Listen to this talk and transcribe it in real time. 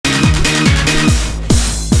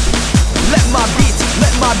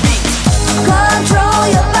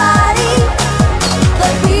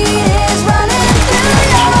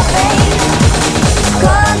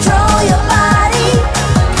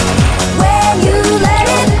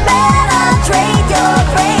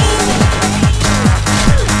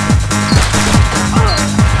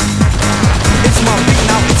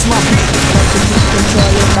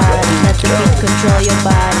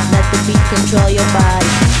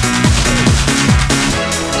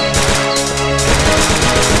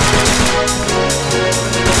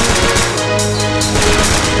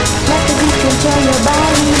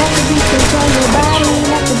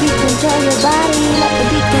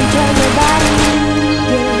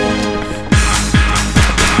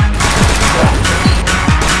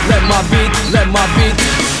let my beat.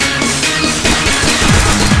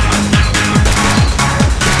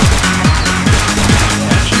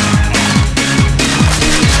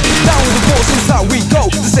 Down with the force, inside we go.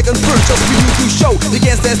 The second verse just for you to show. You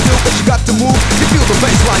can't stand still, but you got to move. You feel the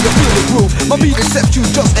bassline, you feel the groove. My beat accepts you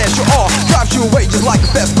just as you are. Drives you away just like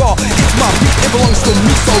a fast car. It's my beat, it belongs to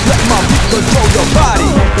me, so let my beat control your body.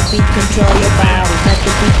 Let the beat control your body. Let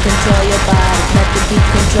the beat control your body. Let the beat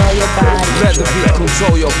control your body. Let the beat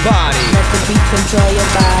control your body. Let the beat control your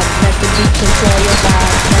body. Let the beat control your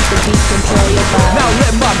body. Let the beat control your body. Now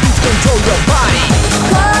let my beat control your body.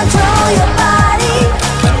 Control your body.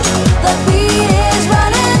 The beat is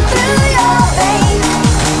running through your veins.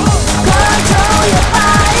 Control your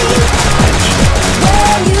body.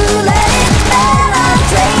 When you let it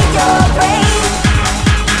penetrate your brain.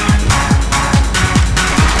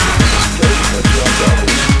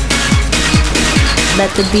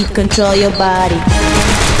 Let the beat control your body.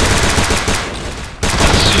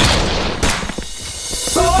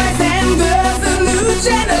 Boys and girls, the new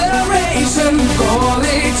generation, call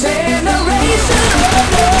it generation of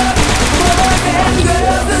love. Boys and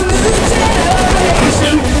girls, the new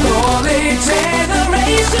generation, call it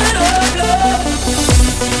generation of love.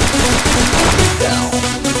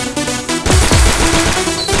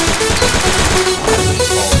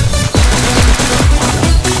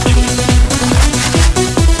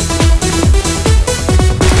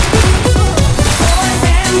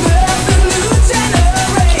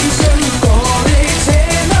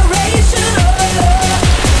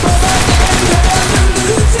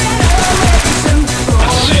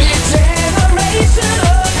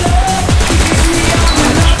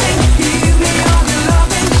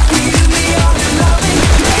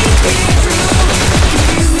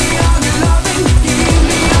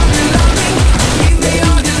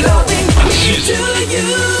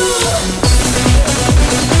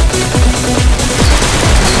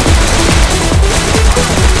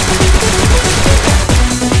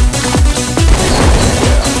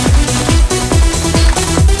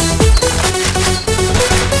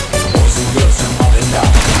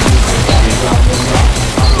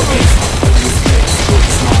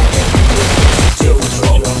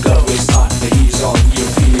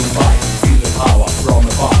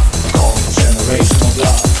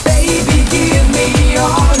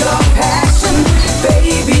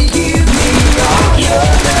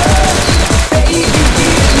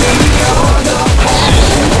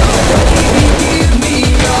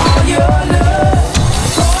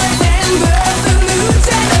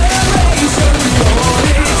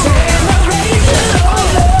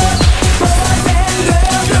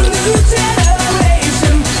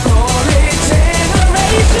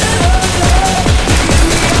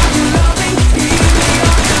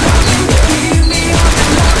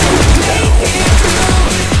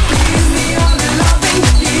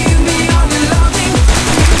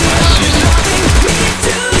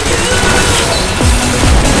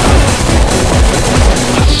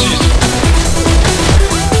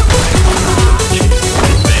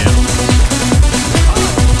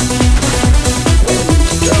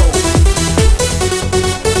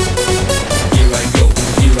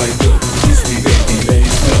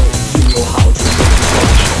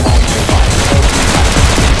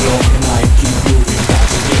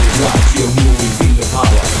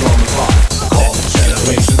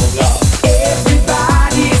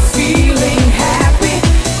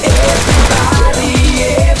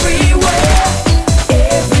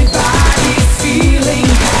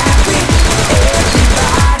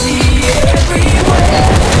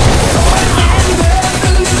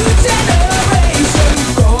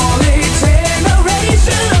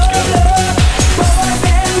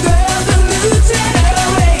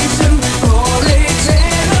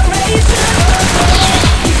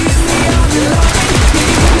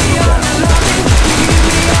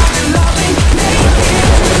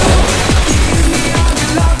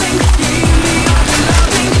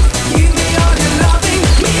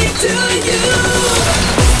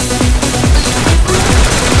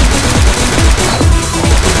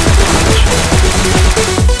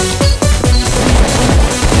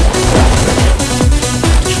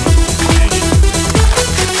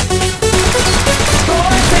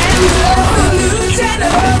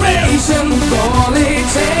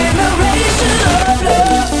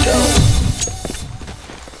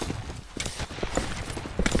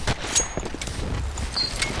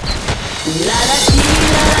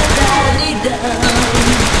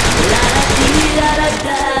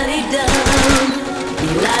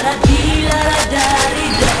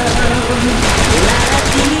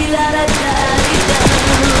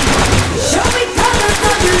 Show me colors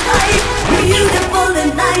of your life, beautiful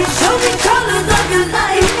and nice. Show me colors.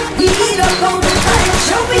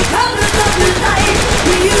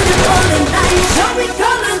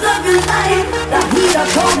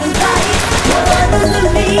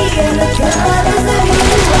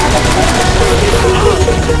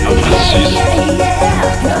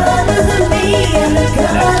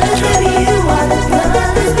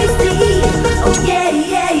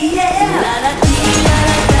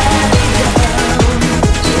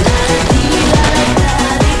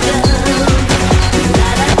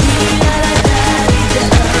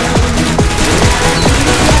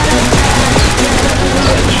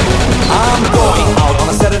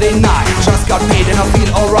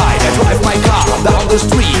 The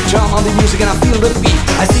street, jump on the music and I feel the beat.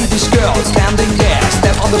 I see this girl standing there,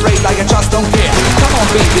 step on the brake like I just don't care. Come on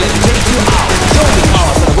baby, let me take you out, show me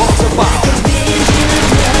cars and what's about.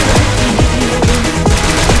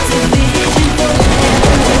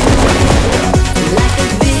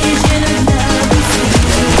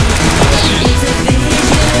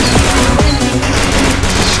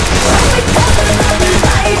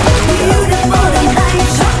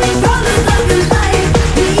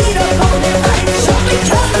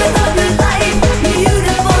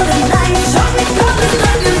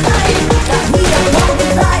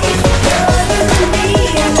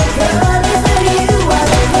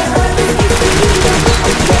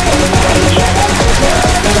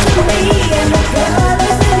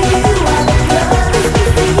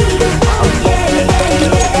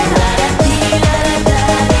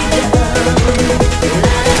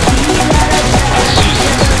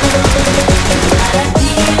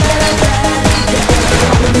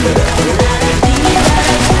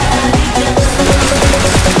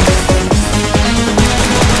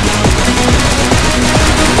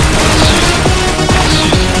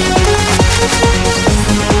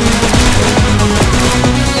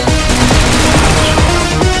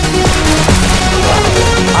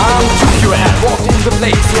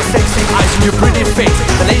 Your sexy eyes and your pretty face,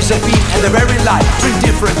 the laser beam and the very light bring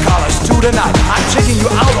different colors to the night. I'm checking you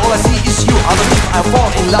out, all I see is you. I believe I fall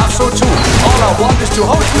in love so too. All I want is to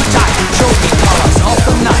hold you tight, show me colors of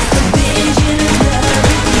the night.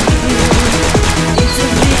 It's a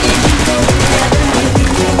vision forever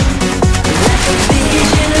new, like a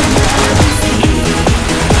vision of love we see.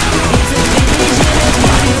 It's a vision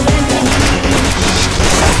of you and me.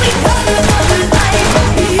 Show me colors of the night,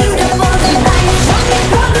 beautiful the night. Show me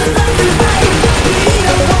colors of the night,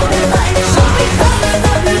 beautiful the night. Show me colors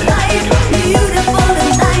of the night, beautiful the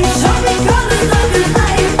night. Show me colors of the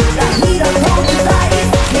night, the heat of all the light.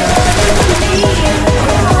 Colors of me and the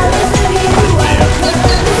colors.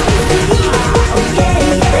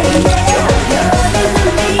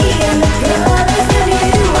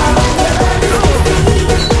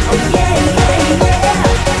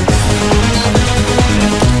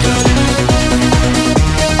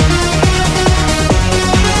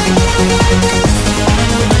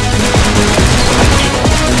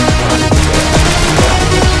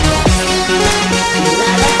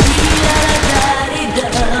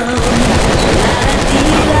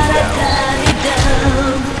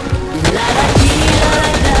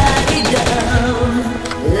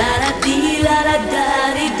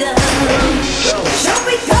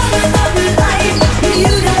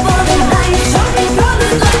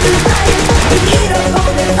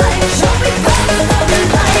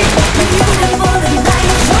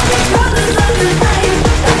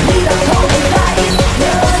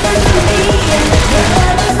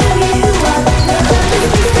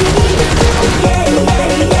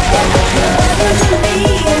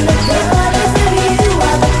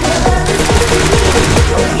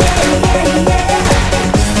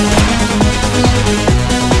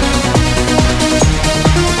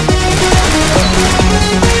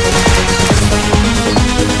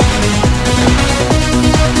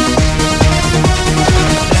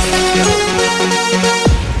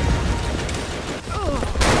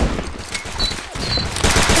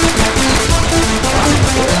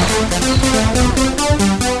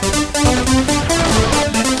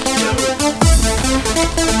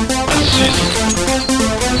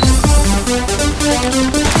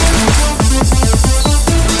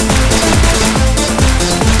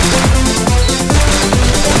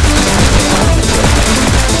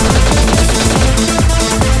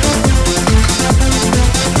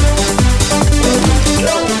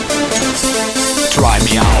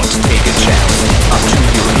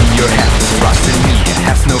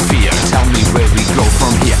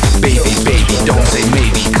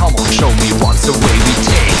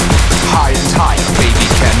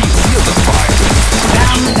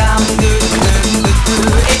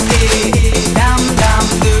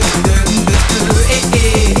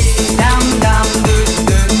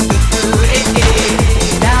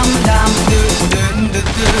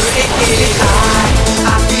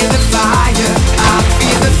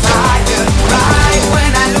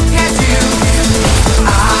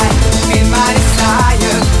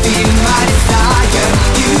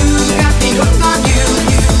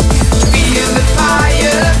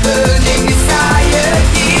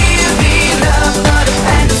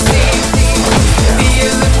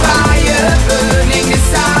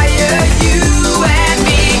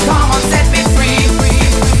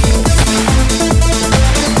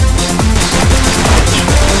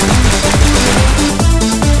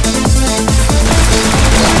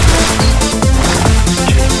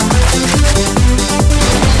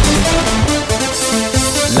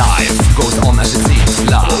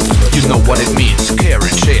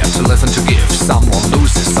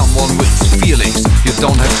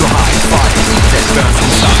 don't have to hide.